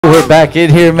we're back in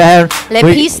here, man. Le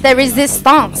piece de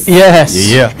resistance.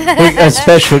 Yes. Yeah. We got a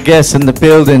special guest in the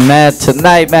building, man.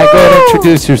 Tonight, man, go ahead and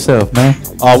introduce yourself, man.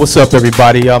 What's up,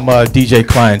 everybody? I'm DJ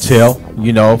Cli-N-Tell,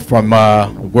 you know, from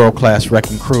World Class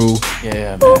Wreckin Crew.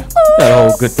 Yeah, man. That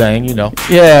whole good thing, you know.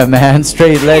 Yeah, man.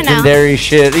 Straight legendary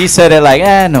shit. He said it like,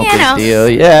 no big deal.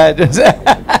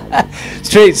 Yeah.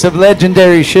 Straight some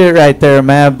legendary shit right there,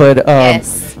 man. But,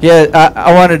 yes. Yeah,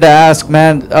 I wanted to ask,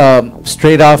 man,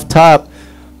 straight off top,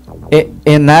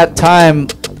 in that time,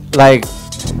 like,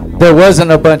 there wasn't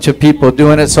a bunch of people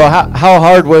doing it. So how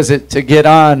hard was it to get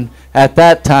on at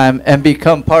that time and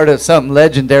become part of something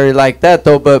legendary like that,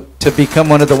 though? But to become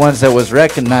one of the ones that was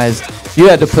recognized, you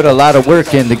had to put a lot of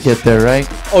work in to get there, right?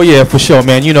 Oh, yeah, for sure,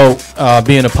 man. You know,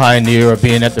 being a pioneer or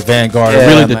being at the vanguard, or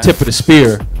really the tip of the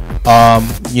spear,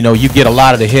 you know, you get a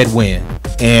lot of the headwind.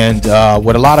 And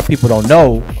what a lot of people don't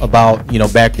know about, you know,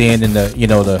 back then in the, you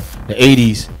know, the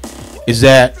 80s is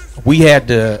that we had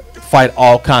to fight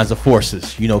all kinds of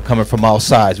forces, you know, coming from all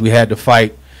sides. We had to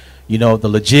fight, you know, the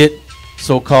legit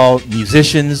so-called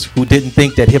musicians who didn't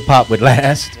think that hip-hop would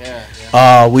last.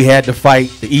 We had to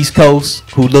fight the East Coast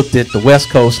who looked at the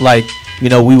West Coast like, you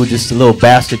know, we were just the little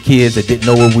bastard kids that didn't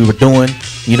know what we were doing,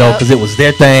 you know, because it was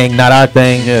their thing, not our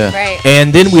thing. Yeah. Right.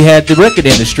 And then we had the record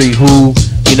industry who,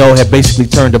 you know, had basically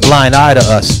turned a blind eye to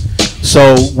us.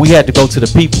 So we had to go to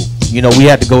the people. You know, we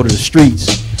had to go to the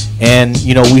streets. And,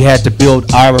 you know, we had to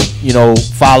build our, you know,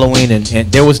 following. And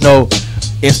there was no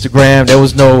Instagram. There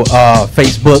was no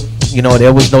Facebook. You know,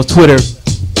 there was no Twitter.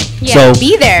 Yeah, so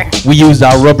be there. We used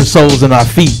our rubber soles on our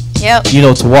feet, you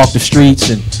know, to walk the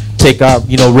streets and take our,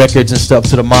 you know, records and stuff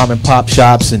to the mom and pop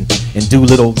shops and do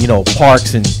little, you know,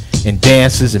 parks and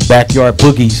dances and backyard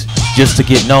boogies just to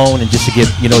get known and just to get,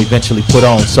 you know, eventually put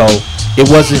on. So it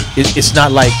wasn't, it's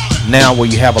not like now where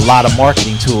you have a lot of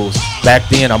marketing tools. Back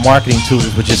then our marketing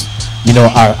tools were just, you know,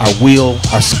 our will,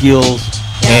 our skills,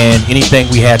 and anything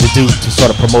we had to do to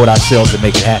sort of promote ourselves and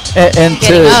make it happen. And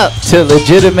to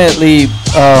legitimately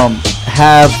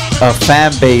have a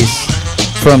fan base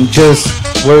from just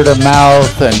word of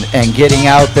mouth and getting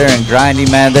out there and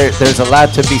grinding, man, there's a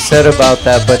lot to be said about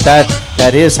that. But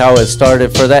that is how it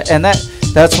started for that. And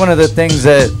that's one of the things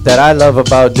that I love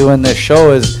about doing this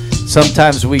show is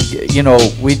sometimes we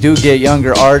do get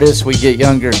younger artists, we get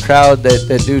younger crowd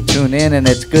that do tune in, and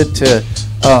it's good to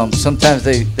sometimes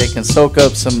they can soak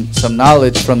up some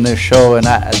knowledge from this show, and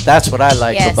that's what I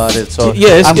like about it. So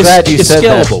yeah, I'm glad you said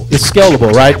scalable. that. It's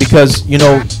scalable, right? Because, you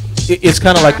know, it's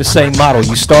kind of like the same model.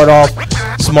 You start off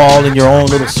small in your own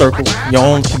little circle, your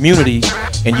own community,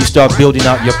 and you start building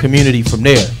out your community from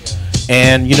there.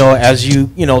 And, you know, as you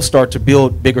know, start to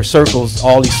build bigger circles,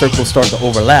 all these circles start to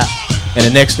overlap. And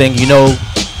the next thing you know,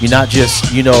 you're not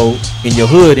just, you know, in your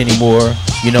hood anymore.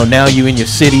 You know, now you're in your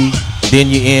city, then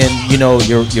you're in, you know,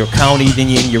 your county, then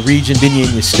you're in your region, then you're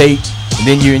in your state, and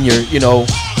then you're in your, you know,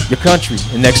 your country.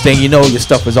 And next thing you know, your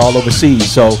stuff is all overseas.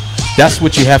 So that's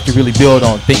what you have to really build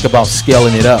on. Think about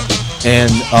scaling it up.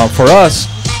 And for us,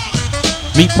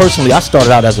 me personally, I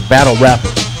started out as a battle rapper.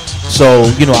 So,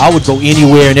 you know, I would go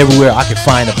anywhere and everywhere I could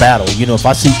find a battle. You know, if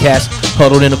I see cats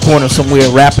huddled in a corner somewhere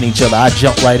rapping each other, I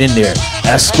jump right in there.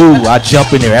 At school, I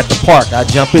jump in there. At the park, I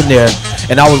jump in there.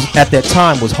 And I was, at that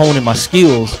time, was honing my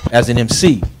skills as an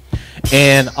MC.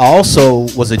 And I also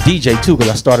was a DJ too,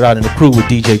 because I started out in the crew with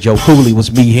DJ Joe Cooley.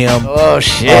 Was me, him, oh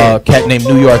shit, a cat named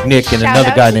New York Nick, and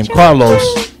another guy named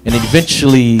Carlos. And then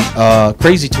eventually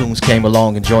Crazy Tunes came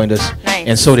along and joined us,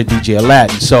 and so did DJ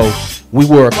Aladdin. So we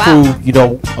were a crew, you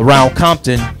know, around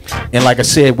Compton, and like I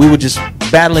said, we were just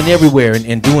battling everywhere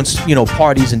and doing, you know,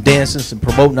 parties and dances and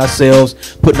promoting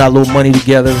ourselves, putting our little money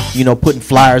together, you know, putting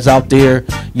flyers out there,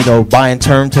 you know, buying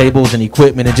turntables and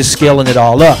equipment and just scaling it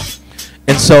all up.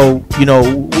 And so, you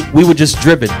know, we were just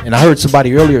driven. And I heard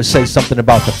somebody earlier say something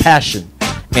about the passion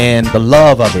and the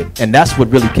love of it. And that's what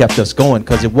really kept us going,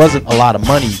 because it wasn't a lot of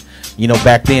money, you know,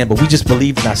 back then, but we just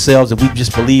believed in ourselves, and we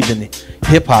just believed in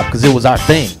hip hop because it was our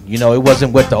thing. You know, it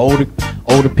wasn't what the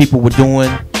older people were doing,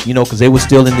 you know, because they were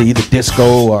still into either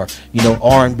disco or, you know,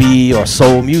 R&B or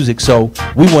soul music. So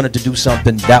we wanted to do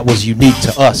something that was unique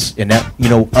to us, and that, you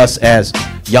know, us as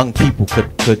young people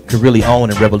could really own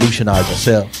and revolutionize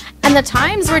ourselves. And the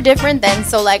times were different then,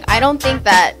 so like I don't think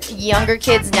that younger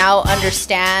kids now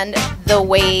understand the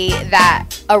way that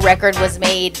a record was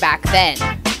made back then.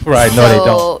 Right, no, they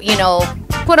don't. You know,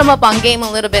 put them up on game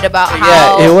a little bit about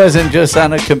how. Yeah, it wasn't just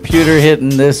on a computer hitting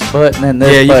this button and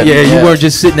this button. You weren't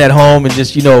just sitting at home and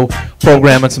just, you know,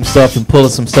 programming some stuff and pulling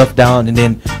some stuff down and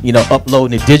then, you know,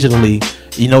 uploading it digitally.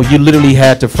 You know, you literally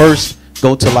had to first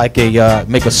go to like a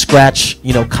make a scratch,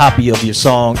 you know, copy of your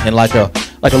song in like a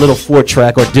like a little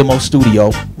 4-track or demo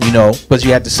studio, you know, because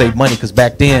you had to save money because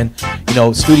back then, you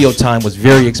know, studio time was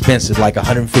very expensive, like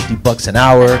 $150 an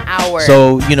hour.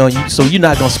 So, you know, so you're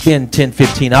not going to spend 10,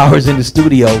 15 hours in the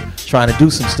studio trying to do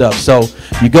some stuff. So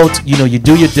you go, you know, you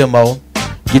do your demo,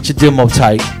 get your demo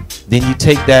tight, then you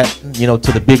take that, you know,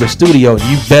 to the bigger studio, and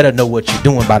you better know what you're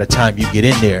doing by the time you get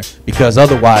in there, because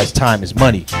otherwise time is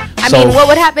money. I mean, what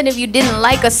would happen if you didn't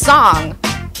like a song?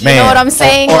 You know what I'm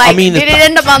saying? Or, like, I mean, did it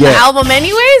end up on the album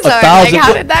anyways? Or like,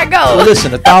 how did that go? Well,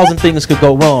 listen, 1,000 things could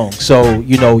go wrong. So,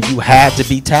 you know, you had to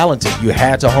be talented. You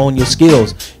had to hone your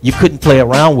skills. You couldn't play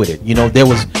around with it. You know, there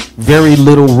was very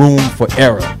little room for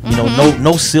error. You know,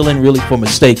 no ceiling really for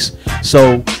mistakes.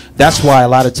 So that's why a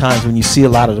lot of times when you see a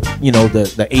lot of the, you know,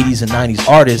 the 80s and 90s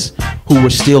artists who were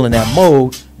still in that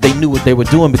mode, they knew what they were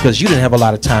doing because you didn't have a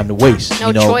lot of time to waste. No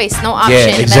you know? choice, no option.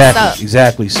 Yeah, exactly,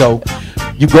 exactly. So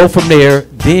you go from there,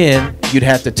 then you'd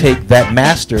have to take that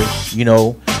master, you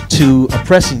know, to a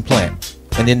pressing plant.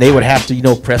 And then they would have to, you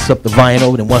know, press up the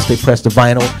vinyl. And once they press the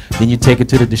vinyl, then you take it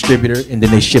to the distributor, and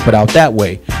then they ship it out that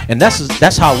way. And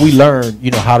that's how we learn, you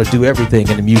know, how to do everything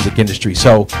in the music industry.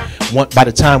 So by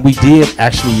the time we did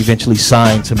actually eventually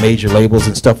sign to major labels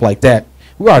and stuff like that,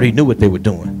 we already knew what they were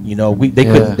doing. You know,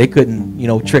 they couldn't, you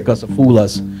know, trick us or fool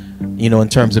us, you know, in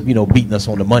terms of, you know, beating us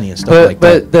on the money and stuff like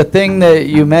that. But the thing that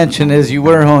you mentioned is you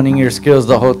were honing your skills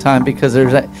the whole time, because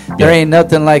there ain't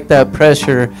nothing like that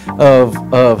pressure of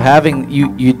having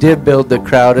you did build the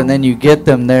crowd, and then you get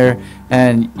them there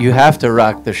and you have to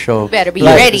rock the show. Better be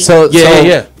ready. So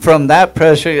from that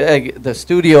pressure, the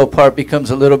studio part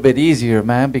becomes a little bit easier,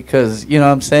 man, because you know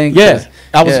what I'm saying? Yeah.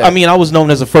 I was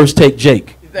known as a first take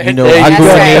Jake. You know, I go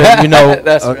in there, you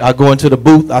know, I go into the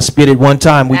booth, I spit it one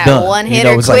time, we done. One you hit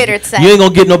know, or it's quitter like, you ain't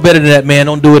gonna get no better than that, man.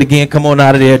 Don't do it again. Come on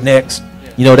out of there next.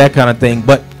 You know, that kind of thing.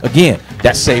 But again,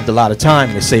 that saved a lot of time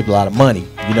and it saved a lot of money.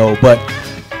 You know, but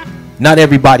not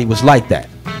everybody was like that.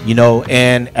 You know,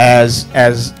 and as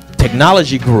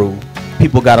technology grew,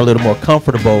 people got a little more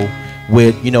comfortable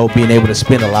with, you know, being able to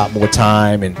spend a lot more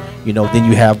time, and you know, then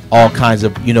you have all kinds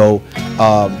of, you know,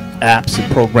 apps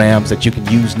and programs that you can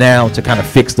use now to kind of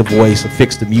fix the voice or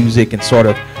fix the music and sort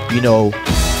of, you know,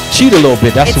 cheat a little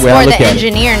bit. That's the way I look at it. It's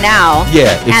more the engineer now,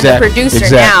 and the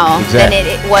producer now than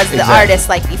it was the artist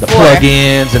like before. The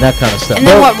plugins and that kind of stuff. And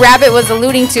then what Rabbit was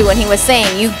alluding to when he was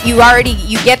saying, you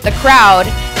get the crowd,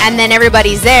 and then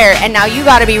everybody's there, and now you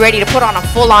got to be ready to put on a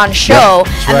full-on show,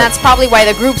 and that's probably why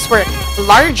the groups were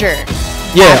larger.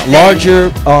 Yeah,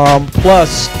 larger.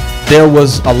 Plus, there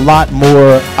was a lot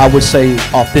more, I would say,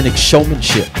 authentic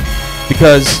showmanship,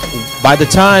 because by the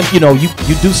time, you know, you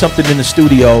do something in the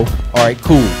studio, all right,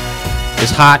 cool,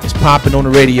 it's hot, it's popping on the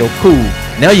radio, cool,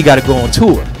 now you got to go on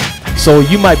tour. So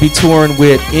you might be touring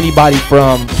with anybody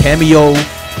from Cameo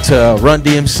to Run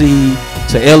DMC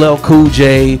to LL Cool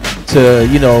J to,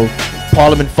 you know,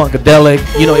 Parliament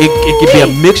Funkadelic. You know, it could be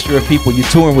a mixture of people you're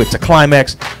touring with, to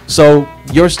Climax. So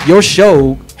your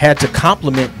show had to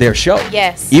complement their show.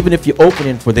 Yes. Even if you're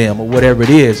opening for them or whatever it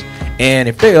is. And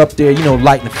if they're up there, you know,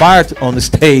 lighting the fire on the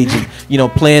stage and, you know,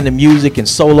 playing the music and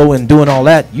solo and doing all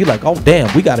that, you're like, oh,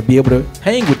 damn, we got to be able to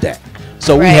hang with that.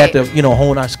 So we had to, you know,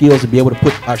 hone our skills and be able to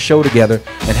put our show together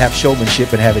and have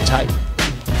showmanship and have it tight.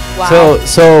 Wow.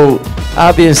 So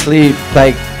obviously,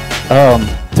 like,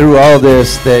 through all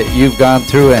this that you've gone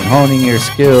through and honing your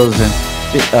skills, and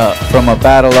from a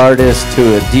battle artist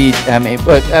to a DJ,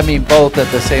 I mean both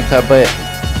at the same time, but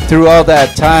through all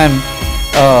that time,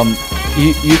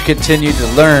 you continue to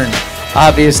learn,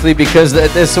 obviously, because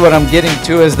this is what I'm getting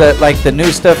to, is that like the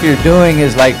new stuff you're doing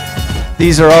is like,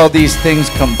 these are all these things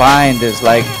combined, is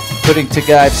like putting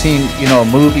together, I've seen, you know,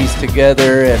 movies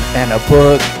together and a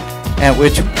book, and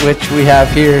which we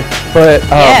have here, but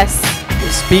yes.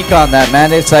 Speak on that,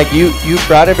 man. It's like you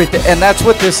brought everything, and that's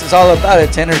what this is all about.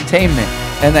 It's entertainment,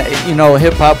 and that, you know,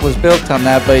 hip hop was built on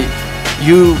that. But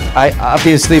I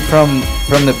obviously from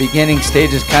the beginning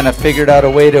stages kind of figured out a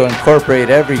way to incorporate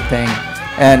everything,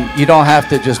 and you don't have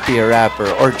to just be a rapper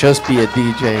or just be a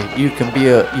DJ. You could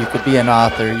be an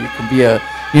author. You can be a,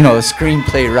 you know, a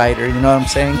screenplay writer. You know what I'm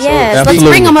saying? Yes. So let's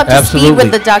bring them up to speed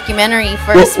with the documentary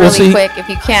first, really quick, if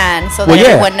you can, so that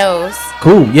everyone knows.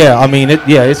 Cool. Yeah. I mean,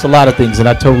 it's a lot of things, and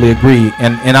I totally agree.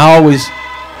 And I always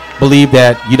believe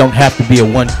that you don't have to be a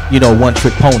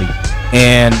one-trick pony.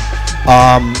 And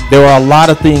there are a lot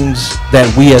of things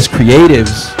that we as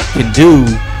creatives can do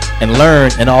and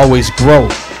learn and always grow.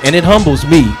 And it humbles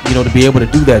me, you know, to be able to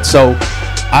do that. So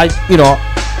I, you know,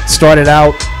 started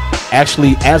out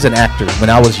actually as an actor when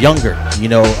I was younger. You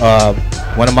know,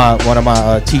 one of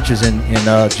my teachers in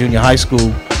junior high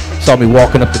school saw me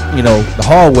walking up the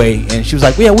hallway, and she was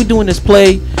like, yeah, we're doing this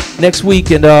play next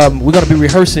week, and we're gonna be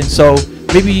rehearsing, so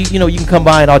maybe you can come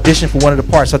by and audition for one of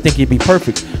the parts. I think you'd be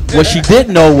perfect. What she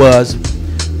didn't know was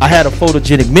I had a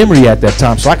photogenic memory at that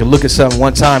time, so I could look at something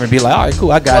one time and be like, all right,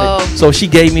 cool, I got it. So she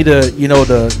gave me the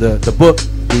book,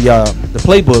 the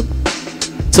playbook,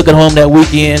 took it home that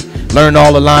weekend, learned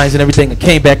all the lines and everything, and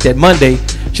came back that Monday.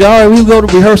 She said, all right, we go to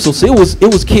rehearsal. So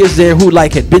it was kids there who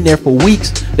like had been there for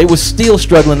weeks. They were still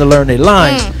struggling to learn their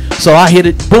lines. So I hit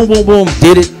it, boom, boom, boom,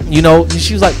 did it, And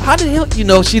she was like, how the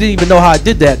hell, she didn't even know how I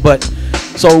did that. But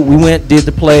so we went, did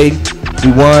the play.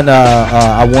 We won.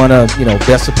 I won a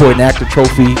best supporting actor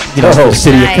trophy, for the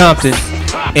city of Compton.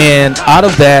 And out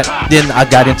of that, then I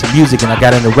got into music and I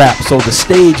got into rap. So the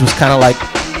stage was kind of like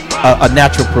a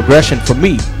natural progression for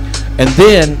me. And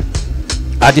then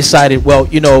I decided, well,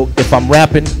 if I'm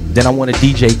rapping, then I want to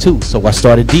DJ too. So I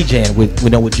started DJing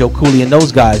with Joe Cooley and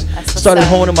those guys. Started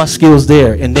honing my skills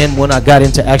there. And then when I got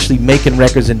into actually making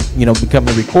records and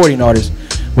becoming a recording artist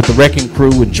with the Wreckin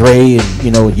Crew and Dre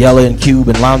and Yella and Cube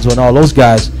and Lonzo and all those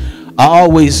guys, I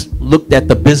always looked at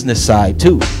the business side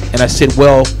too. And I said,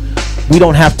 well, you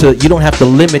don't have to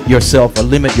limit yourself or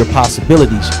limit your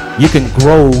possibilities. You can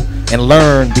grow and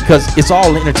learn, because it's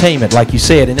all entertainment, like you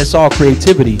said, and it's all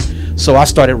creativity. So I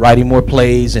started writing more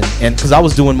plays, and because I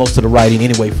was doing most of the writing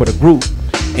anyway for the group,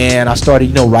 and I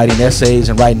started writing essays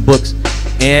and writing books,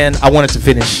 and I wanted to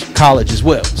finish college as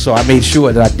well. So I made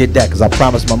sure that I did that, because I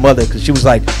promised my mother, because she was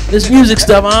like, this music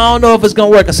stuff, I don't know if it's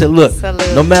gonna work. I said, look,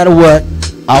 no matter what,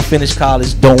 I'll finish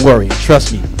college, don't worry,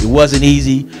 trust me. It wasn't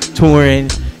easy touring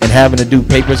and having to do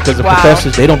papers, because the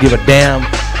professors, they don't give a damn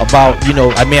about,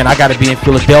 I got to be in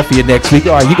Philadelphia next week.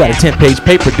 All right, you got a 10-page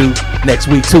paper due next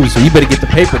week too, so you better get the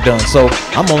paper done. So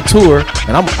I'm on tour,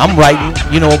 and I'm writing,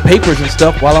 papers and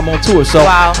stuff while I'm on tour. So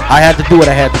I had to do what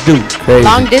I had to do. Crazy.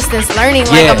 Long distance learning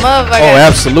like a motherfucker. Oh,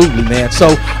 absolutely, man.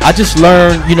 So I just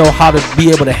learned, how to be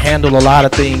able to handle a lot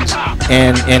of things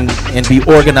and be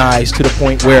organized to the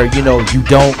point where, you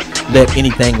don't let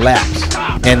anything lapse.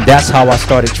 And that's how I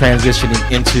started transitioning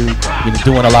into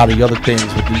doing a lot of the other things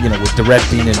with with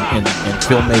directing and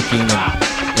filmmaking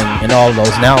and all of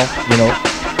those. Now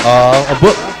a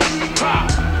book.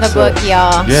 The book,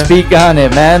 y'all. Yeah. Speak on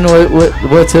it, man.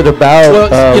 What's it about?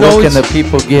 Well, what can the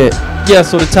people get? Yeah,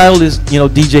 so the title is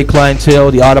DJ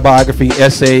Cli-N-Tel, the autobiography,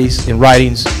 essays, and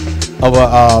writings of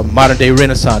a modern day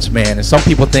Renaissance man. And some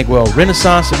people think, well,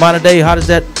 Renaissance and modern day, how does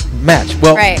that match?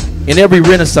 Well, in every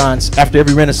Renaissance, after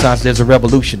every Renaissance, there's a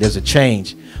revolution, there's a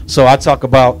change. So I talk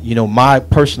about, my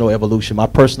personal evolution, my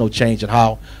personal change, and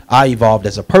how I evolved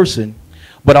as a person.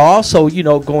 But I also,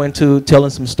 go into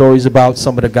telling some stories about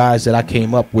some of the guys that I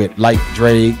came up with, like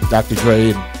Dre, Dr.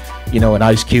 Dre, and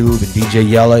Ice Cube, and DJ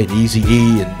Yella, and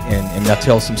Eazy-E, and I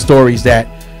tell some stories that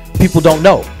people don't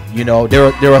know.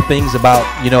 There are things about,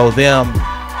 them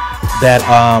that,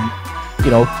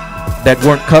 that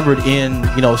weren't covered in,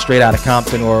 Straight Outta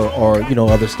Compton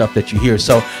or other stuff that you hear.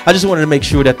 So I just wanted to make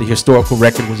sure that the historical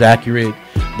record was accurate,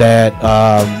 that,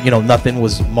 nothing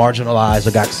was marginalized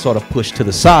or got sort of pushed to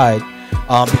the side.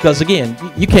 Because again,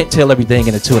 you can't tell everything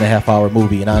in a 2.5-hour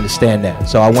movie, and I understand that.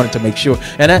 So I wanted to make sure.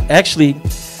 And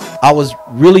I was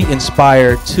really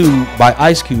inspired too by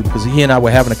Ice Cube, because he and I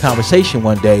were having a conversation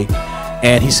one day,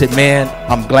 and he said, man,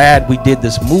 I'm glad we did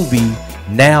this movie.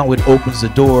 Now it opens the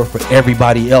door for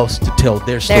everybody else to tell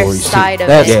their stories too.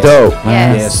 That's dope.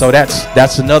 Yes. Yeah, so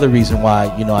that's another reason why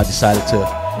I decided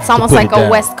to. It's almost like a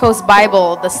West Coast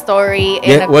Bible, the story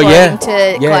according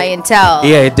to Cli-N-Tell.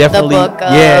 Yeah, it definitely. The book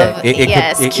of,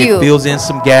 it Cube. fills in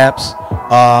some gaps.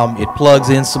 It plugs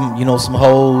in some some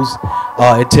holes.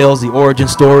 It tells the origin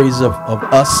stories of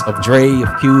us, of Dre,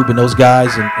 of Cube, and those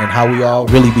guys, and how we all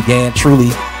really began.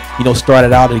 Truly,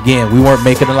 started out again. We weren't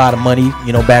making a lot of money,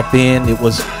 back then. It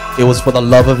was for the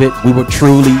love of it. We were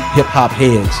truly hip hop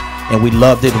heads, and we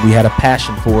loved it, and we had a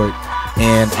passion for it.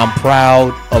 And I'm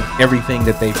proud of everything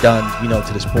that they've done,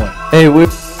 to this point. Hey, we're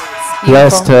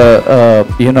blessed to,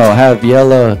 have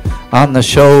Yella on the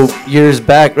show years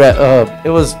back. It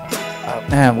was,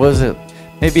 was it?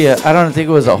 Maybe I don't think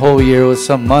it was a whole year. It was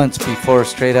some months before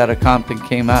Straight Outta Compton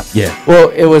came out. Yeah. Well,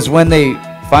 it was when they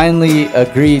finally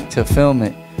agreed to film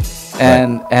it.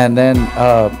 And then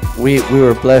we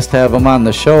were blessed to have him on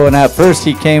the show. And at first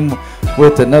he came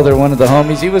with another one of the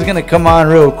homies. He was gonna come on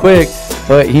real quick,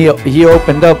 but he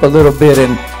opened up a little bit,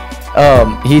 and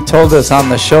he told us on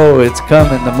the show, it's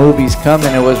coming, the movie's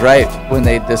coming. It was right when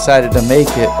they decided to make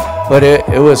it. But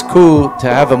it was cool to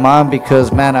have him on,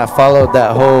 because man, I followed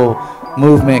that whole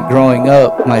movement growing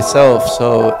up myself,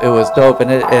 so it was dope.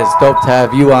 And it's dope to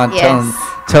have you on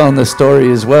telling the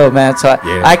story as well, man. So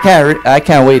I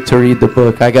can't wait to read the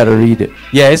book. I gotta read it.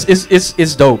 Yeah,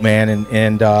 it's dope, man,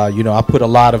 and you know, I put a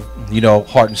lot of, you know,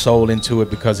 heart and soul into it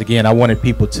because, again, I wanted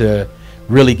people to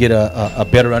really get a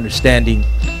better understanding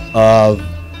of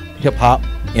hip hop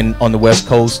on the West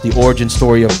Coast, the origin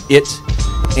story of it,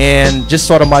 and just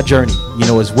sort of my journey, you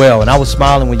know, as well. And I was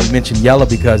smiling when you mentioned Yella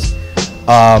because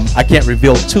I can't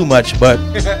reveal too much, but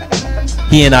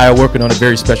he and I are working on a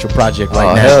very special project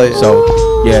right now. Hell yeah.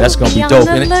 So yeah, that's gonna be dope.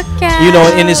 And you know,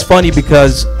 and it's funny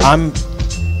because I'm,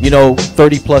 you know,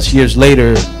 30 plus years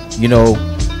later, you know,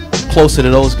 closer to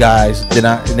those guys than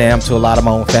I am to a lot of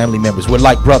my own family members. We're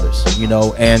like brothers, you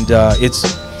know, and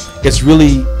it's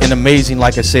really an amazing,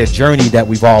 like I said, journey that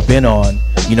we've all been on.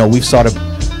 You know, we've sort of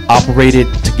operated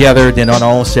together, then on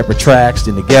our own separate tracks,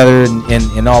 then together,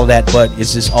 and all that. But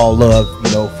it's just all love,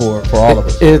 you know, for all of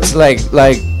us. It's like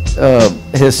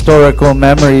historical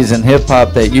memories in hip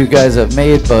hop that you guys have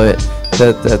made, but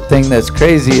the thing that's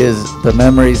crazy is the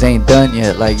memories ain't done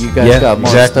yet. Like, you guys got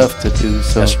more stuff to do.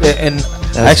 So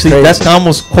that's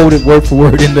almost quoted word for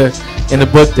word in the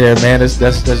book there, man. That's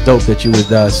dope that you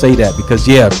would say that, because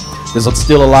there's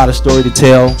still a lot of story to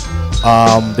tell.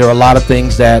 There are a lot of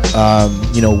things that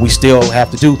you know, we still have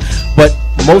to do, but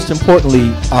most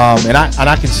importantly, and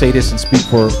I can say this and speak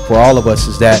for all of us,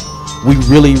 is that we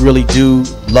really do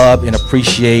love and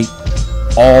appreciate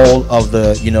all of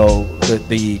the, you know,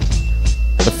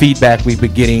 the feedback we've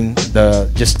been getting,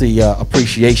 the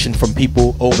appreciation from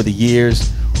people over the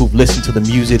years who've listened to the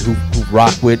music, who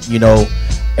rock with, you know,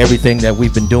 everything that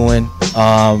we've been doing,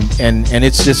 and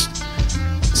it's just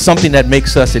something that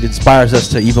makes us, it inspires us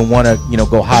to even want to, you know,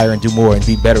 go higher and do more and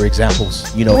be better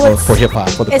examples, you know, for hip hop,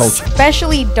 for the culture.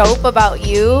 Especially dope about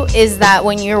you is that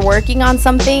when you're working on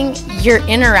something, you're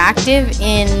interactive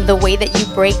in the way that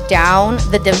you break down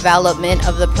the development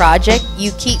of the project.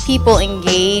 You keep people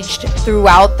engaged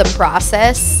throughout the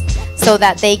process so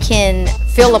that they can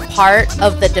feel a part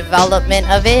of the development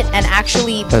of it and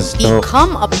actually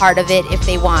become a part of it if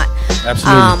they want.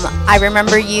 Absolutely. I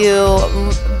remember you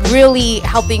really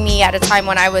helping me at a time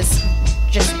when I was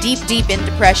just deep in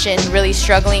depression, really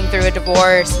struggling through a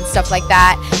divorce and stuff like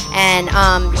that.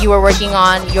 And you were working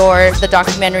on the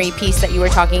documentary piece that you were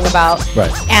talking about.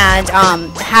 Right. And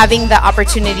having the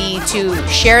opportunity to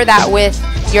share that with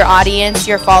your audience,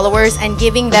 your followers, and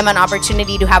giving them an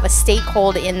opportunity to have a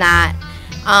stakehold in that.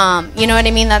 You know what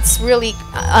I mean? That's really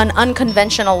an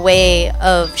unconventional way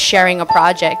of sharing a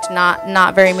project.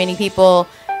 Not very many people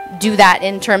do that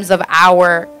in terms of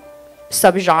our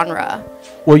subgenre.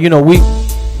 Well, you know,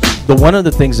 one of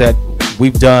the things that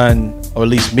we've done, or at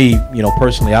least me, you know,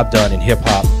 personally, I've done in hip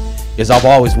hop, is I've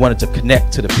always wanted to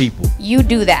connect to the people. You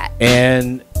do that.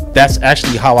 And that's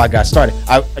actually how I got started.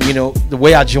 You know, the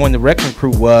way I joined the Wreckin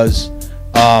Crew was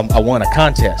I won a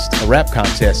contest, a rap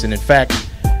contest, and in fact,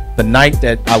 the night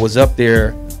that I was up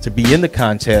there to be in the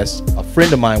contest, a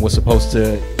friend of mine was supposed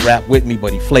to rap with me,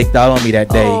 but he flaked out on me that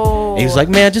day. And he was like,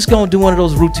 "Man, just go and do one of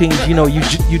those routines, you know,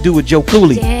 you do with Joe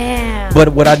Cooley." Damn. But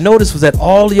what I noticed was that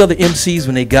all the other MCs,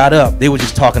 when they got up, they were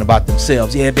just talking about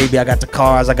themselves. Yeah, baby, I got the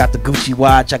cars, I got the Gucci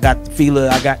watch, I got the Fila,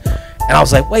 and I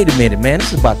was like, wait a minute, man,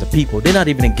 this is about the people. They're not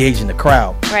even engaging the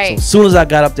crowd. Right. So as soon as I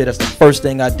got up there, that's the first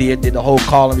thing I did the whole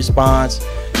call and response,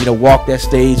 you know, walked that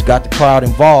stage, got the crowd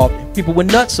involved, and people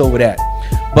went nuts over that.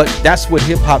 But that's what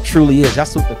hip hop truly is.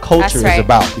 That's what the culture is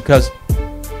about, because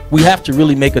we have to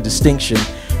really make a distinction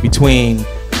between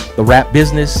the rap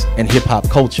business and hip hop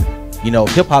culture. You know,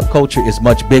 hip hop culture is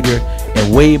much bigger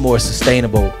and way more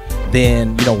sustainable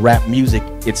than, you know, rap music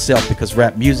itself, because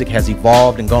rap music has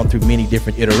evolved and gone through many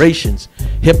different iterations.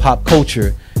 Hip hop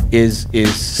culture is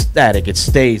static, it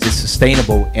stays, it's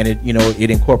sustainable, and it, you know,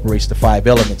 it incorporates the 5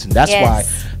 elements, and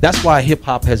that's why hip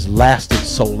hop has lasted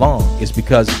so long. Is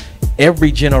because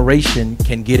every generation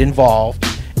can get involved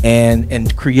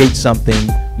and create something,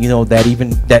 you know,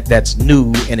 that's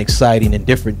new and exciting and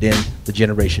different than the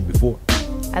generation before.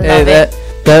 I love it.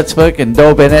 That's fucking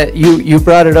dope. And you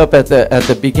brought it up at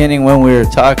the beginning when we were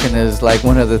talking, is like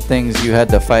one of the things you had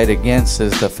to fight against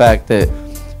is the fact that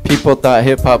people thought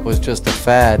hip hop was just a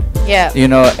fad. Yeah. You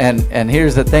know, and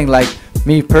here's the thing, like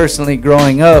me personally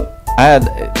growing up, I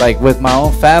had, like, with my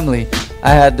own family,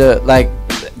 I had to, like,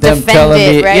 them defend telling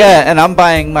me, right? yeah, and I'm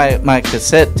buying my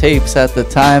cassette tapes at the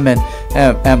time and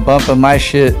bumping my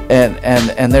shit,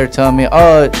 and they're telling me,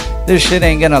 oh, this shit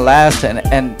ain't gonna last,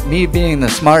 and me being the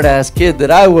smart ass kid that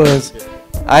I was,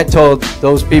 I told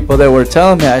those people that were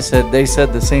telling me, I said, they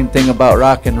said the same thing about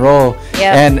rock and roll.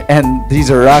 Yep. And these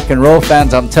are rock and roll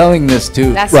fans I'm telling this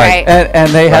to. That's right.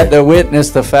 And they had to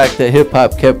witness the fact that hip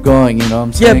hop kept going, you know what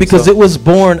I'm saying? Yeah, because it was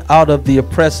born out of the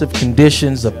oppressive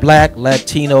conditions of Black,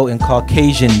 Latino, and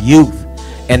Caucasian youth.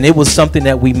 And it was something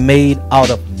that we made out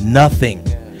of nothing.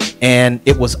 And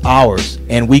it was ours.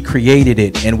 And we created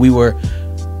it. And we were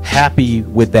happy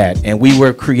with that. And we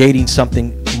were creating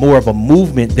something more of a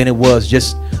movement than it was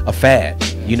just a fad.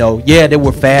 You know, yeah, there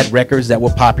were fad records that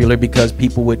were popular because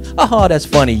people would, oh, that's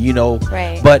funny, you know.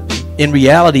 Right. But in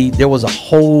reality, there was a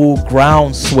whole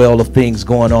groundswell of things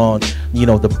going on. You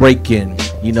know, the breaking,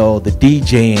 you know, the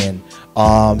DJing,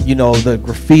 you know, the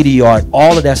graffiti art,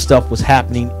 all of that stuff was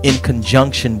happening in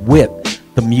conjunction with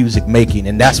the music making,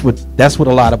 and that's what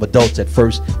a lot of adults at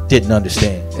first didn't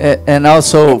understand. And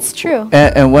also, it's true.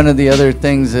 And one of the other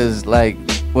things is like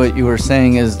what you were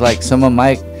saying is like some of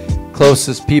my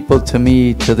closest people to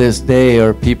me to this day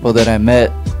are people that I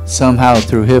met somehow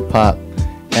through hip hop.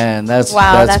 And that's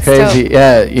crazy. Dope.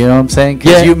 Yeah, you know what I'm saying?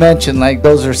 Because you mentioned like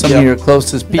those are some of your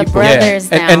closest people. The brothers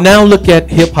now. And now look at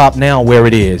hip hop now where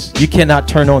it is. You cannot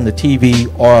turn on the TV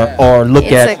or look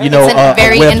at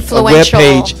a web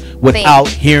page without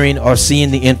hearing or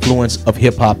seeing the influence of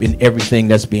hip hop in everything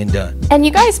that's being done. And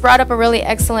you guys brought up a really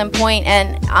excellent point,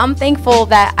 and I'm thankful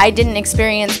that I didn't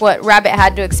experience what Rabbit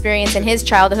had to experience in his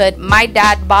childhood. My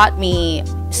dad bought me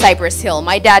Cypress Hill.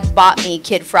 My dad bought me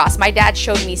Kid Frost. My dad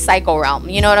showed me Psycho Realm.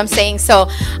 You know what I'm saying? So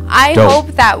I hope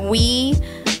that we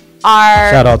are...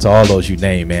 Shout out to all those you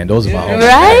name, man. Those are my homies.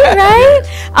 Right?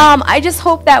 I just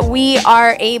hope that we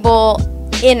are able,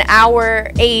 in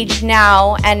our age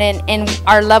now and in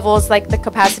our levels, like the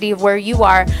capacity of where you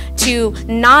are, to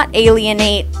not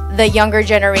alienate the younger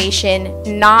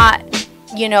generation, not,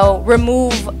 you know,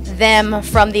 remove them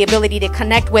from the ability to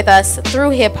connect with us through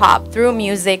hip hop, through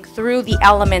music, through the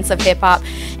elements of hip hop,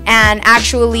 and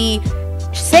actually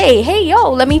say, hey, yo,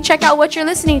 let me check out what you're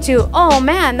listening to. Oh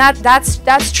man, that's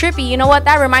trippy. You know what?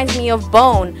 That reminds me of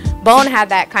Bone. Bone had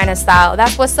that kind of style.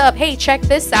 That's what's up. Hey, check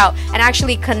this out. And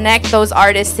actually connect those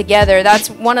artists together. That's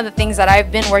one of the things that I've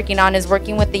been working on, is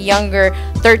working with the younger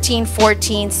 13,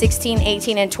 14, 16,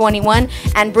 18, and 21,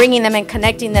 and bringing them and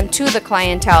connecting them to the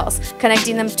Cli-N-Tells,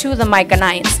 connecting them to the Micah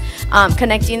Nines,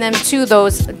 connecting them to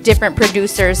those different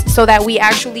producers, so that we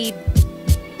actually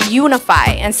unify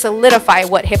and solidify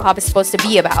what hip hop is supposed to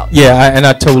be about. Yeah, and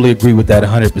I totally agree with that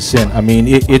 100%. I mean,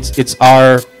 it's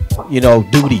our, you know,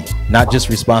 duty, not just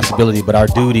responsibility, but our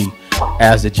duty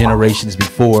as the generations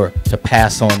before to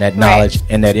pass on that knowledge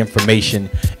and that information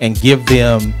and give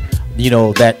them, you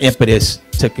know, that impetus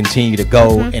to continue to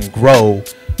go and grow.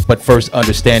 But first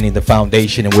understanding the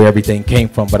foundation and where everything came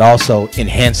from, but also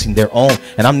enhancing their own.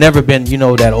 And I've never been, you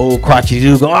know, that old crotchety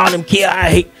dude go, oh, them kids, I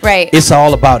hate. Right. It's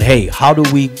all about, hey, how do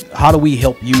we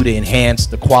help you to enhance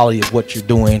the quality of what you're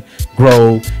doing,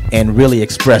 grow, and really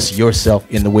express yourself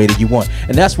in the way that you want.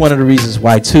 And that's one of the reasons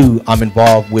why, too, I'm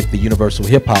involved with the Universal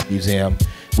Hip Hop Museum,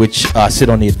 which I sit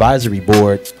on the advisory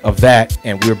board of that,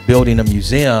 and we're building a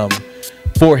museum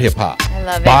for hip hop,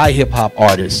 by hip hop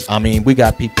artists. I mean, we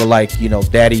got people like, you know,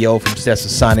 Daddy O from Sessa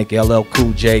Sonic, LL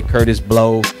Cool J, Curtis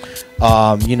Blow,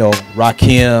 you know,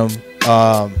 Rakim,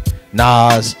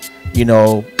 Nas, you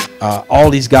know, all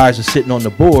these guys are sitting on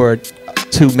the board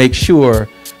to make sure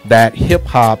that hip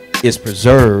hop is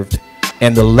preserved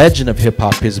and the legend of hip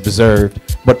hop is preserved,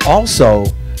 but also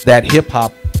that hip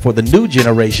hop for the new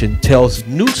generation tells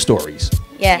new stories.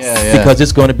 Yes. Because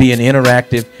it's going to be an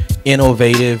interactive,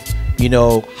 innovative, you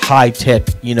know, high-tech,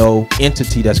 you know,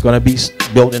 entity that's going to be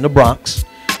built in the Bronx,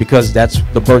 because that's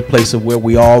the birthplace of where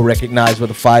we all recognize where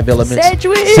the five elements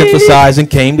synthesized and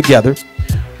came together.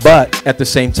 But at the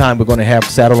same time, we're going to have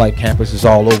satellite campuses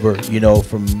all over, you know,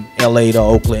 from LA to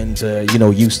Oakland to, you know,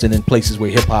 Houston, and places where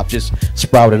hip hop just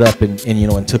sprouted up and you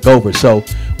know, and took over. So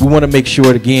we want to make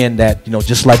sure again that, you know,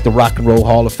 just like the Rock and Roll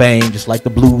Hall of Fame, just like the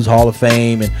Blues Hall of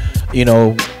Fame, and, you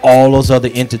know, all those other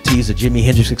entities, the Jimi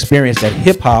Hendrix Experience, that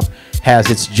hip hop has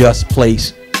its just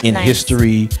place in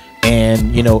history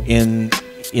and, you know, in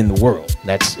the world.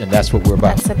 That's what we're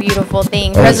about. That's a beautiful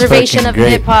thing. Preservation of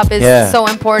hip hop is so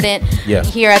important.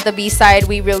 Here at the B-side,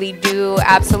 we really do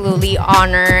absolutely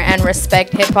honor and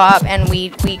respect hip hop, and we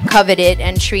covet it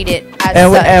and treat it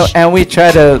as such. And we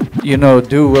try to, you know,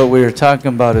 do what we were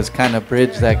talking about, is kind of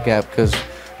bridge that gap, because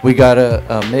we got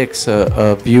a mix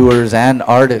of viewers and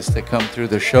artists that come through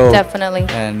the show. Definitely.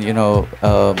 And, you know,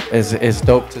 it's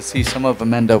dope to see some of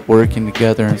them end up working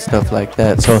together and stuff like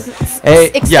that. So,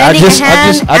 hey, extending a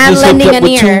hand and lending an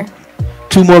ear.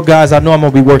 2 more guys I know I'm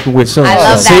gonna be working with soon. I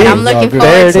love so. that. I'm looking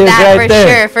forward to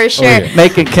that for sure. Oh, yeah.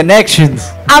 Making connections.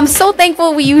 I'm so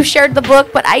thankful you shared the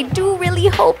book, but I do really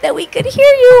hope that we could hear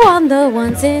you on the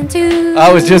 1s and 2s.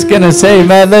 I was just gonna say,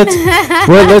 man, let's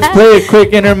play a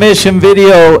quick intermission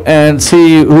video and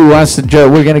see who wants to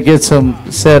judge. We're gonna get some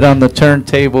set on the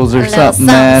turntables or something,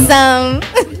 man.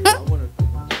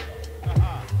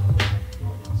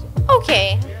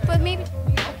 Okay, but maybe.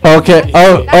 Okay.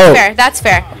 That's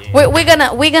fair. We're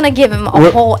gonna give him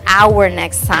a whole hour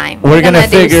next time. We're gonna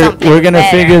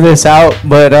figure this out.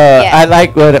 But I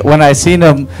like when I seen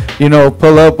him,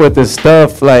 pull up with the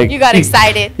stuff like. You got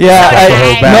excited.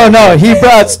 Yeah. No. He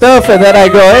brought stuff, and then I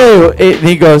go, hey.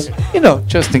 He goes,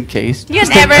 just in case. You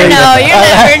never know. You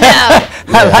never know.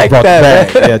 I like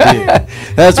that. Yeah,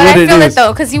 that's but what I it feel is. it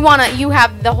though, because you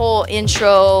have the whole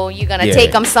intro. You're gonna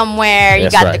take them somewhere. You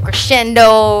got the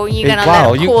crescendo. You're gonna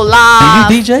let them cool off.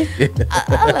 Do you DJ?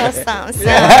 A little something.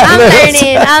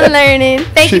 I'm learning.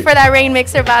 Thank you for that rain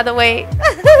mixer, by the way.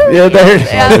 Yeah, there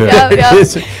it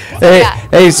is. Yep.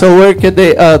 Hey, so where could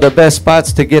they the best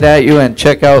spots to get at you and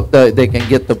check out they can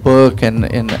get the book and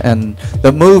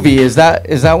the movie? Is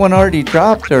that one already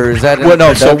dropped or is that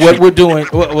So what we're doing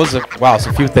it's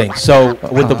a few things. So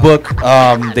with the book,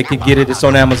 they can get it. It's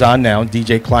on Amazon now.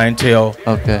 DJ Cli-N-Tell.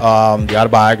 Okay. The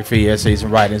autobiography, essays,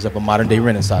 and writings of a modern day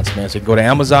Renaissance man. So you can go to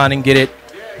Amazon and get it.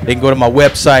 They can go to my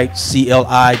website,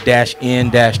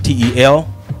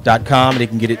 cli-n-tel.com. They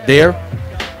can get it there.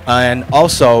 And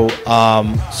also,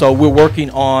 so we're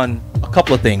working on a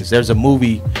couple of things. There's a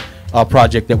movie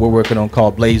project that we're working on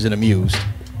called Blaze and Amused.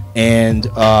 And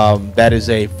that is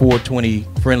a 420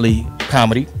 friendly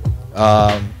comedy,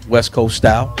 West Coast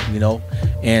style,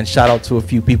 And shout out to a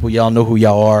few people. Y'all know who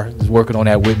y'all are. Is working on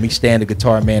that with me. Stan, the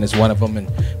guitar man, is one of them.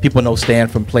 And people know Stan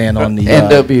from playing on the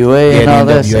NWA and all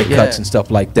that NWA cuts and stuff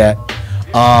like that.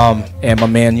 And my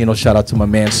man, shout out to my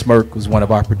man Smirk, who's one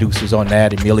of our producers on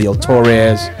that. Emilio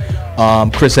Torres.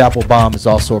 Chris Applebaum is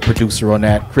also a producer on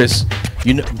that. Chris,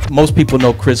 most people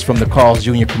know Chris from the Carl's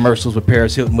Jr. commercials with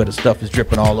Paris Hilton, where the stuff is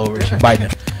dripping all over. She's biting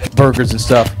burgers and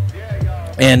stuff.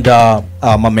 And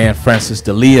my man Francis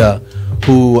D'Elia,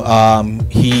 who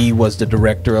he was the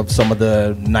director of some of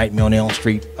the Nightmare on Elm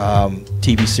Street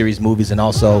TV series movies, and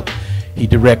also he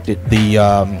directed the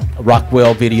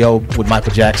Rockwell video with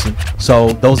Michael Jackson.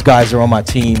 So those guys are on my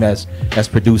team as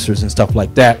producers and stuff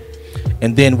like that.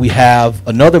 And then we have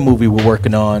another movie we're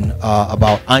working on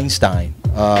about Einstein,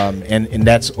 and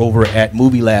that's over at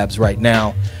Movie Labs right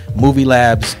now. Movie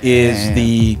Labs is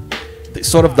the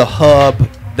sort of the hub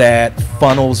that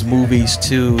funnels movies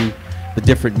to the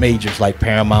different majors like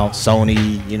Paramount,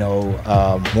 Sony,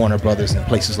 Warner Brothers, and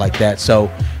places like that. So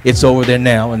it's over there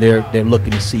now, and they're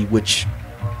looking to see which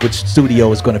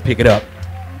studio is going to pick it up.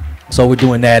 So we're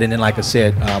doing that, and then like I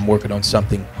said, I'm working on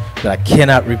something that I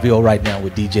cannot reveal right now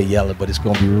with DJ Yella, but it's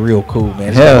going to be real cool,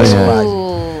 man.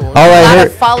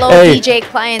 Follow DJ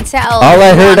Cli-N-Tel. All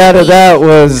I heard out of that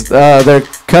was they're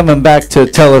coming back to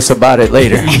tell us about it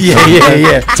later.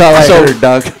 yeah. That's all I heard,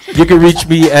 Doug. You can reach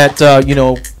me at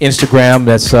Instagram.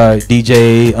 That's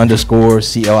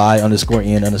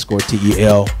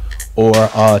DJ_CLI_N_TEL,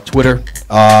 or Twitter.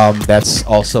 That's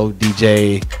also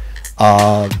DJ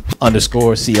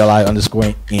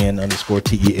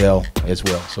 _CLI_N_TEL as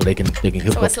well. So they can hook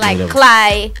up. So it's like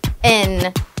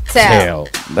Cli-N-Tel.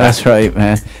 That's right,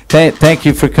 man. Thank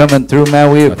you for coming through, man.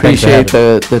 We appreciate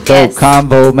the dope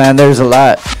combo, man. There's a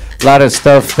lot of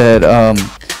stuff that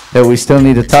we still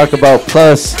need to talk about.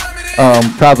 Plus,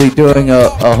 probably doing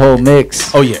a whole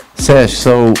mix. Oh yeah. Sesh.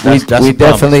 So we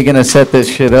definitely gonna set this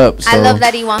shit up. So. I love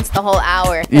that he wants the whole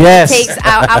hour. Yes.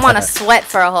 I want to sweat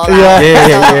for a whole hour.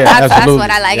 Yeah. That's what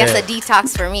I like. That's a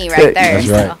detox for me right there. That's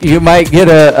right. You might get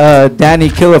a Dani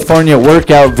Killafournya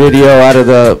workout video out of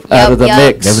the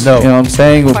mix. Never know. You know what I'm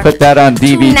saying? We'll put that on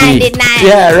DVD. $2.99.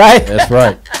 Yeah, right. That's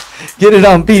right. Get it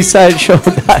on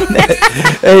bsideshow.net.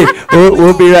 Hey,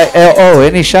 we'll be right.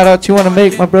 Any shout outs you want to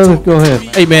make, my brother? Go ahead.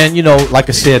 Hey man, like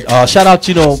I said, shout out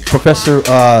Professor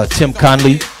Tim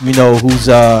Conley, who's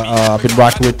been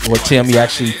rocking with, or Tim. He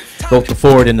actually wrote the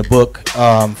forward in the book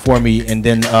for me, and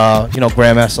then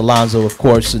Grandmaster Alonzo, of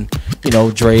course, and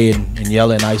Dre and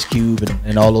Yella and Ice Cube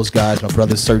and all those guys. My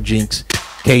brother Sir Jinx,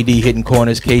 KD hitting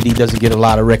corners. KD doesn't get a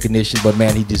lot of recognition, but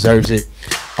man, he deserves it.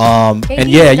 And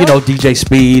DJ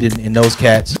Speed and those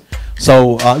cats.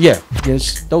 So yes,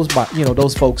 those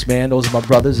folks, man. Those are my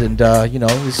brothers, and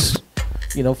it's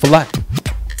for life.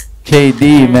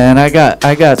 KD, man, I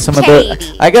got some of the.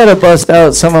 I gotta bust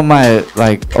out some of my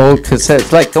old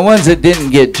cassettes, like the ones that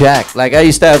didn't get jacked. Like I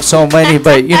used to have so many,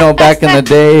 but back in the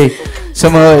day,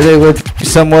 they were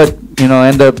somewhat you know,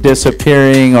 end up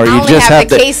disappearing, or you just have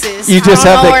the cases. You just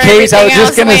have the case. I was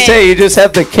just gonna say you just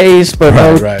have the case, but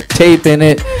no tape in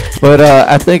it. But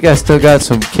I think I still got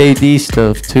some KD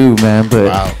stuff too, man.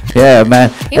 But yeah,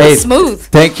 man. He was smooth.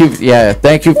 Thank you. Yeah,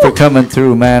 thank you for coming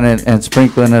through, man, and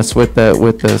sprinkling us with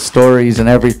the stories and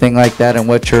everything like that, and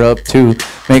what you're up to.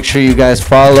 Make sure you guys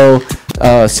follow.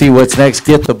 See what's next.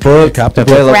 Get the book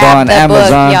available on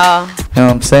Amazon. You know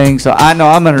what I'm saying? So I know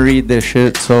I'm gonna read this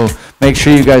shit. So make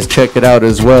sure you guys check it out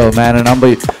as well, man. And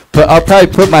I'll probably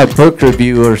put my book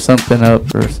review or something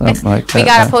up or something like that. We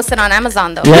gotta post it on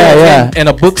Amazon though. Yeah. And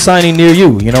a book signing near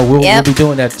you. You know, we'll be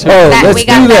doing that too. Oh, let's we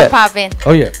got do that. Popping.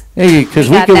 Oh yeah. Hey, because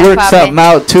we could work something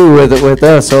out too with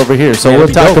us over here. So we'll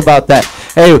talk about that.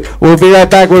 Hey, we'll be right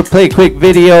back. We'll play a quick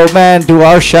video, man. Do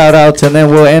our shout outs, and then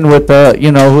we'll end with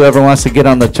whoever wants to get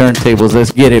on the turntables.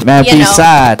 Let's get it, man.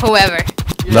 B-side. Whoever.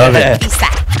 Love it.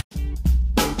 B-side.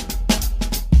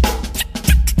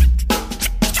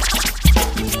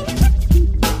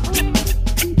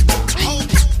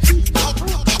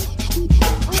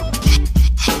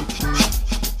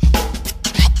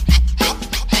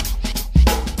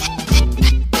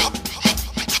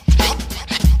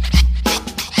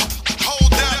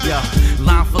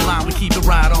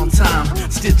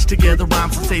 Stitch together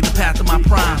rhymes to say the path of my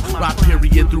prime. Rock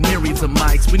period through myriads of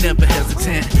mics. We never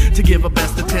hesitant to give our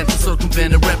best attempt to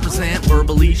circumvent and represent.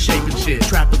 Verbally shaping shit.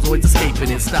 Trapezoids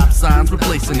escaping it. Stop signs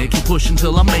replacing it. Keep pushing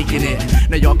till I'm making it.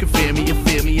 Now y'all can fear me, you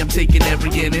fear me. I'm taking every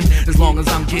inning. As long as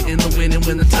I'm getting the winning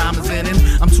when the time is ending.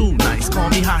 I'm too nice, call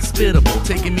me hospitable.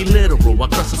 Taking me literal. I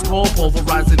crush the skull,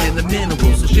 pulverizing in the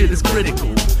minerals. So shit is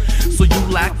critical. So you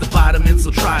lack the vitamins,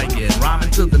 so try again. Rhyming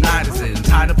till the night is in.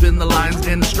 Tied up in the lines,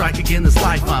 then to strike again this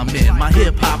life I'm in. My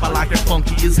hip hop, I like it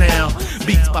funky as hell.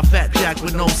 Beats by Fat Jack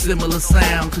with no similar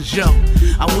sound. Cause yo,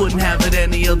 I wouldn't have it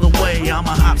any other way. I'm a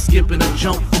hop, skip, and a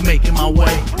jump for making my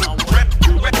way.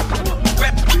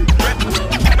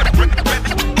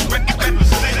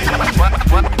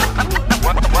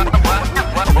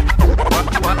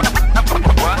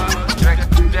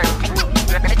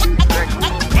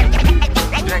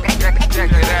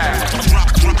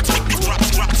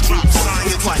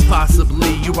 Quite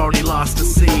possibly you already lost to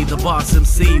see the boss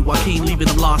MC, Joaquin leaving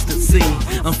them lost at sea.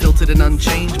 Unfiltered and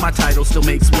unchanged, my title still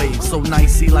makes waves. So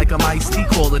nicey like I'm iced tea,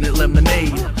 calling it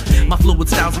lemonade. My fluid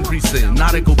styles increasing,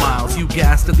 nautical miles. You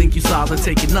gas to think you solid,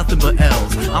 taking nothing but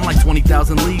L's. I'm like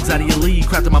 20,000 leagues out of your league,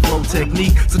 crafting my flow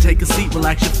technique. So take a seat,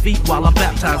 relax your feet while I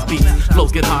baptize beats.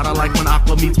 Flows get hotter like when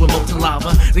aqua meets with molten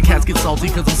lava. The cats get salty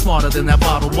cause I'm smarter than that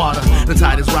bottled water. The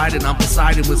tide is riding, I'm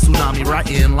Poseidon with tsunami right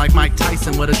in. Like Mike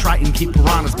Tyson with a triton, keep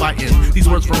piranhas biting. These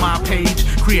words from my page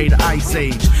create an ice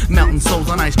age. Melting souls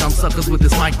on ice dumb suckers with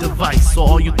this mic device. So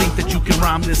all you think that you can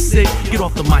rhyme this sick, get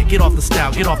off the mic, get off the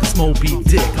style, get off this Moby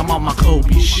Dick. I'm on my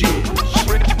Kobe shit.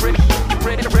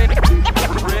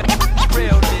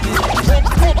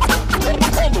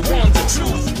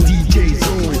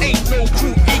 DJs ain't no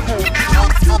crew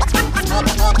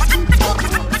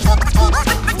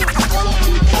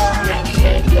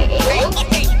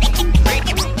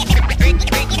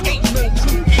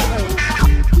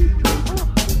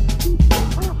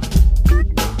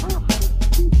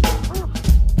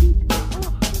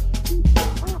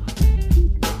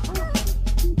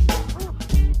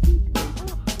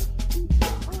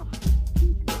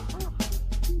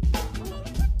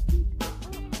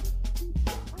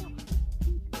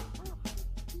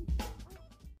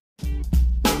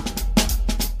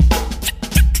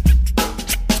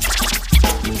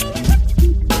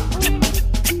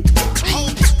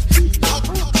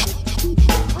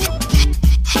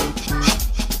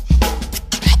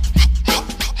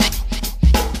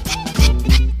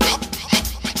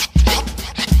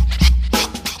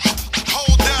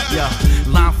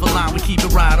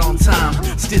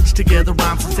together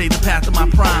rhymes to say the path of my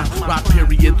prime. Rock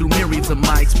period through myriads of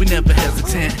mics. We never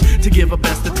hesitant to give our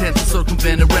best attempt to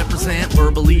circumvent and represent.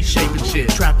 Verbally shaping shit.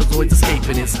 Trapezoids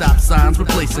escaping it. Stop signs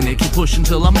replacing it. Keep pushing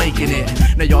till I'm making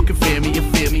it. Now y'all can fear me, you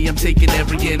fear me. I'm taking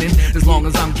every inning. As long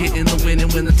as I'm getting the winning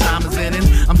when the time is ending.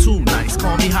 I'm too nice,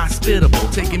 call me hospitable.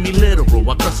 Taking me literal.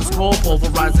 I crush the skull,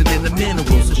 pulverizing in the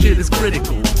minerals. So shit is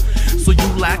critical. So you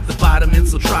lack the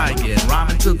vitamins, so try again.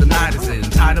 Rhyming till the night is in.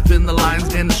 Tied up in the lines,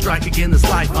 then to strike again this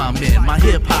life I'm in. My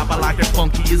hip hop, I like it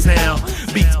funky as hell.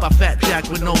 Beats by Fat Jack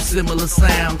with no similar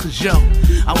sound. Cause yo,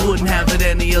 I wouldn't have it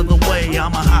any other way.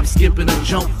 I'm a hop, skip, and a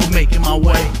jump for making my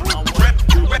way.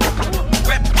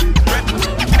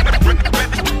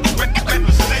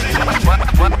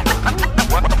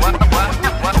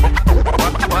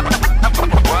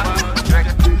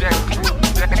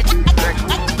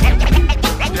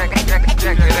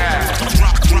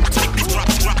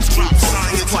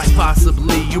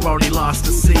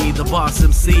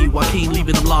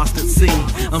 leaving them lost at sea.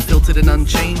 Unfiltered and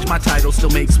unchanged, my title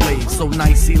still makes waves. So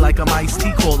nicey like I'm iced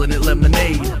tea, calling it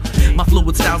lemonade. My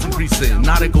fluid styles increasing,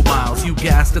 nautical miles. You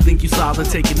gas to think you solid,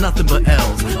 taking nothing but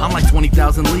L's. I'm like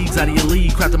 20,000 leagues out of your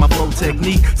league, crafting my flow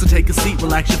technique. So take a seat,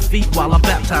 relax your feet while I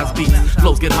baptize beats.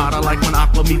 Flows get hotter like when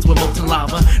aqua meets with molten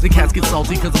lava. The cats get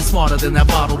salty cause I'm smarter than that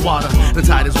bottled water. The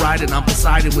tide is right and I'm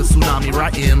Poseidon with tsunami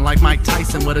writing. Like Mike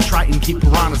Tyson with a triton, keep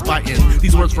piranhas biting.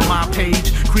 These words from my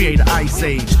page create an ice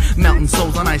age. Melting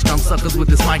souls on ice, jump suckers with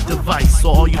this mic device. So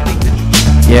all you think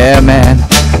that Yeah, man.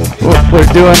 We're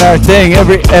doing our thing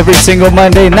every single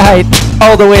Monday night,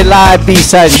 all the way live,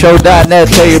 bsideshow.net.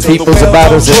 Tell your peoples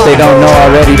about us if they don't know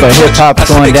already, but hip-hop's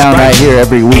going down right here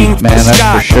every week, man, that's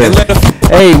for sure.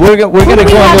 Hey, we're gonna go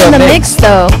into a mix,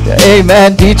 though. Hey,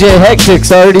 man, DJ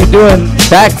Hectic's already doing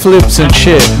backflips and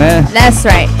shit, man. That's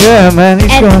right. Yeah, man,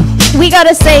 he's going. We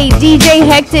gotta say, DJ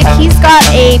Hectic, he's got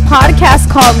a podcast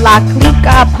called La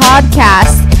Clica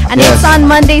Podcast. And it's on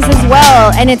Mondays as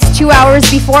well, and it's 2 hours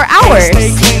before ours.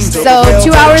 So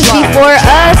 2 hours before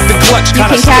us, you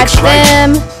can catch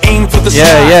them.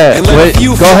 Yeah. Wait,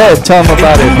 go ahead, tell them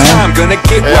about it, man.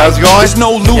 Hey, how's it going?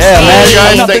 Yeah,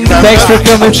 man. Thanks for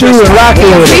coming through and rocking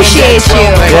with us. Appreciate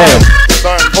you. Yeah.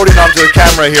 Sorry, I'm holding on to the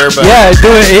camera here, but Yeah,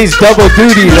 he's double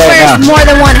duty right now. More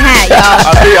than one hat, y'all.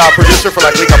 I'm the producer for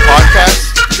La Clica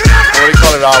Podcast. What do you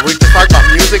call it? We talk about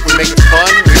music. We make it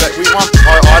fun. We want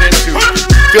our audience to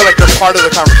feel like they're part of the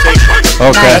conversation.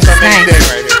 Okay. That's our main thing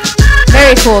right here.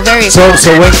 Very cool, very cool.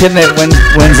 So when's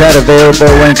that available?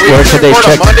 Where can they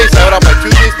check? On Mondays, I have it on my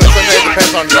Tuesdays, but sometimes it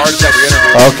depends on the artists that we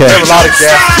interview. Okay. We have a lot of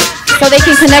guests. So they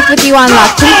can connect with you on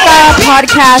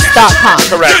laclicapodcast.com.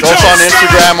 Correct. Also on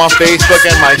Instagram, on Facebook,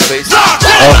 and MySpace.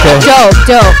 Okay.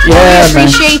 Dope. Yeah, we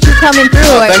appreciate you coming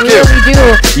through. Thank we you. really do.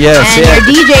 Yes, and yeah.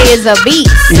 your DJ is a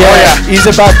beast. Yeah, he's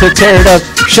about to tear it up.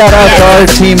 Shout out to our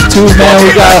team too, man.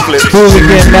 We got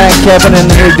Hooligan, man, Kevin in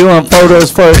here doing photos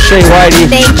for us. Shaye,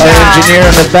 Whitey, our engineer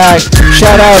in the back.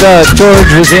 Shout out George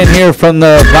was in here from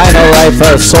the Vinyl Life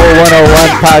Soul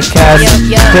 101 podcast.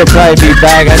 Yep. He'll probably be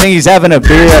back. I think he's having a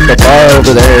beer at the bar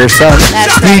over there or something.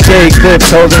 That's right. DJ Eclipse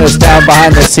holding us down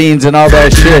behind the scenes and all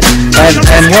that shit.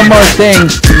 And one more thing,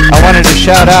 I wanted to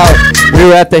shout out. We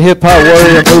were at the Hip Hop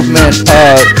Warrior Movement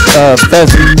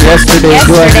fest yesterday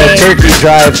doing the turkey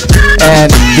drive, and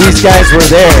these guys were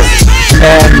there.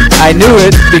 And I knew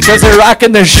it because they're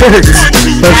rocking their shirts.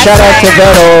 So shout out to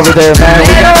Veto over there, man.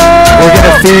 We're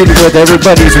gonna feed with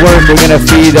everybody's work. We're gonna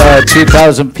feed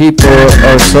 2,000 people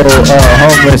or so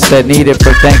homeless that need it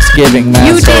for Thanksgiving, man.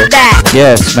 You did that.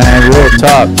 Yes, man. Real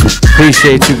talk.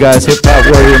 Appreciate you guys, Hip Hop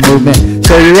Warrior Movement.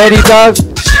 So you ready, dog?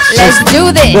 Let's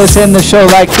do this. Let's end the show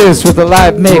like this with a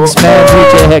live mix, man.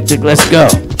 DJ Hectic, let's go.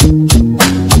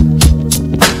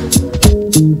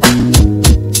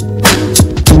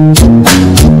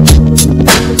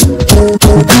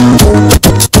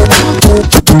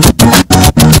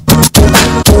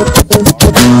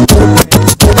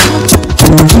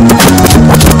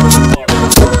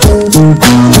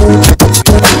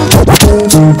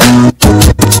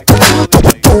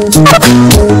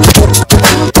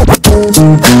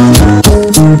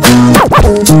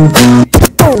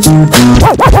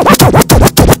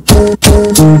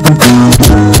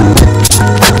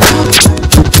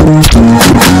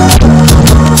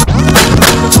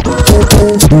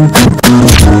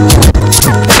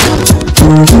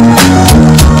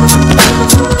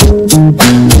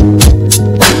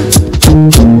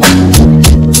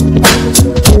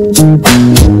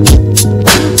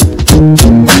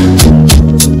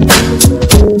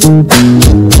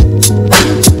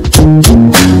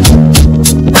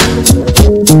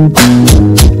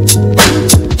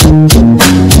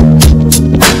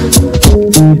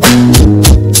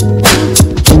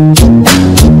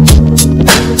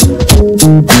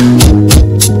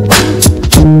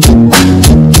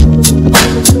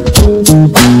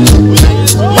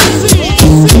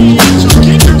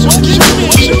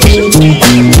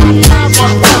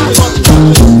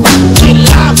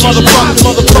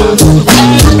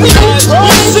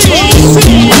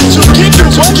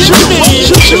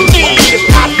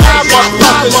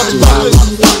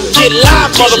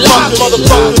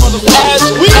 Motherfucker.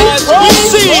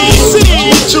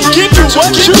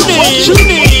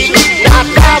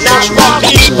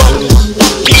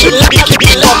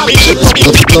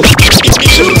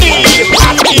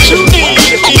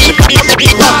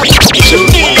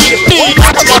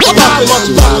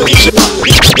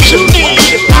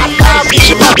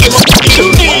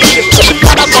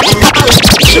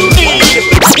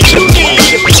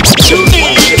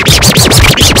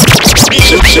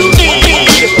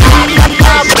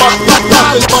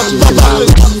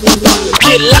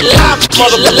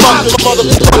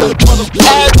 Turn up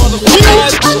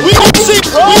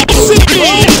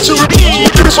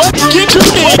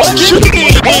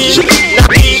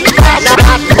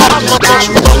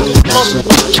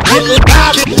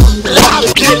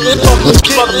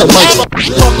the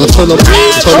mic,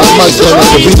 turn up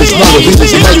the Venus mic,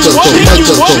 let's turn it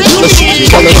up,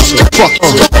 fuck,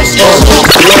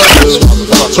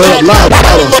 turn up loud,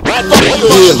 louder,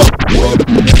 yeah.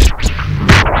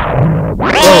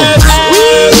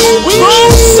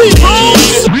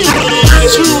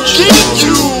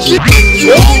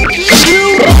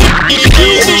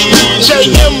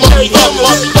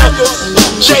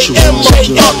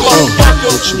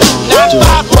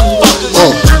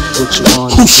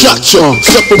 Who shot ya?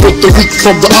 Separate the weak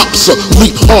from the opsa.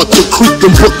 Leap hard to creep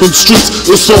them Brooklyn streets.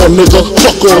 It's on, nigga,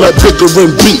 fuck all that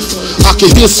bickering beef. I can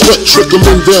hear sweat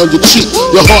trickling down your cheek.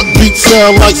 Your heartbeat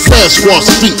sound like Sasquatch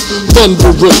feet.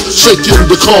 Thundering, shaking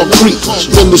the concrete.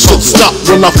 Then the shit stop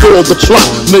when I fall the plot.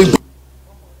 Name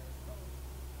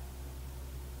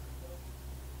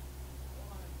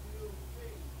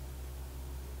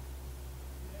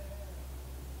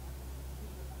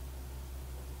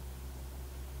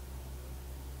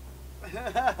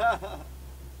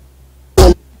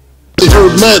They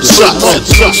heard mad shots,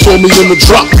 saw me in the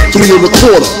drop, 3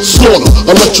 1/4, slaughter,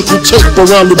 electrical tape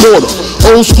around the border.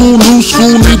 Old school, new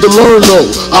school, need to learn though.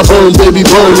 I burn, baby,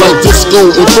 burn like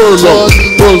disco inferno.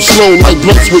 Burn slow like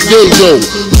blunts with yayo.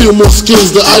 Peel more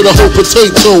skins than Idaho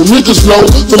potato. Niggas know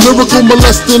the lyrical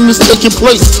molesting is taking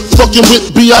place. Fucking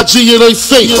with B.I.G. it ain't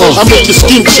safe. I make your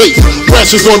skin shake,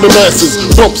 rashes on the masses,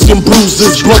 bumps and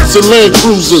bruises, blunts and Land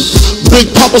Cruisers.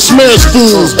 Big Papa smash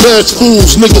fools, bash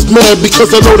fools. Niggas mad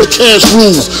because I know the cash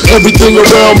rules. Everything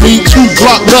around me, 2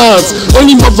 Glock 9s.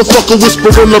 Any motherfucker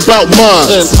whispering about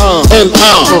mine. And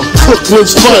I'm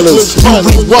Brooklyn's finest. You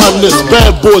rewind this,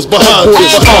 bad boys behind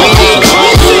this.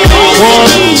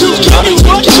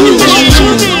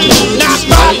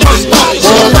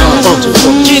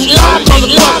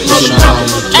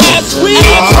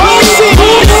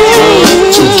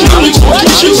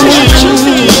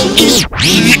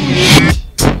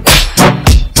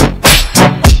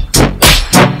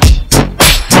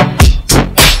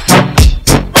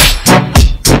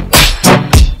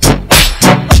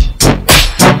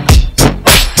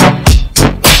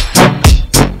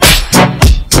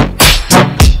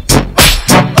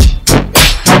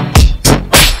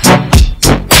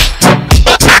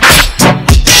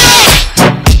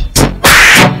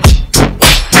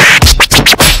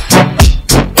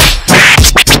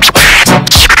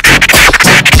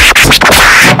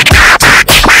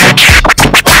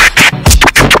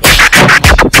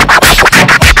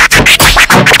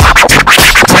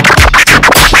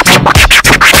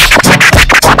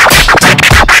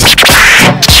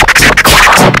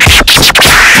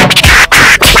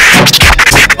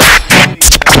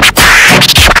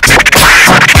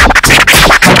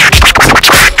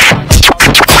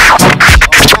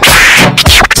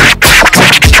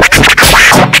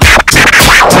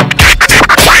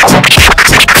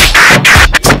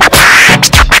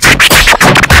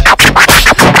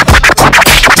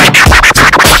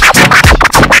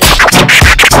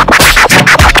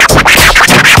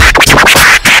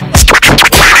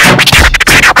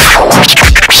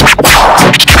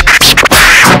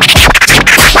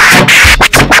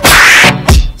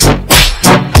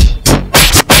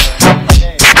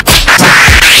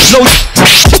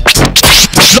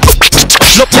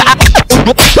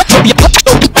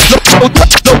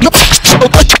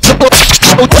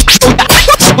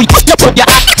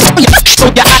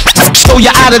 So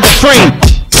you're out of the frame.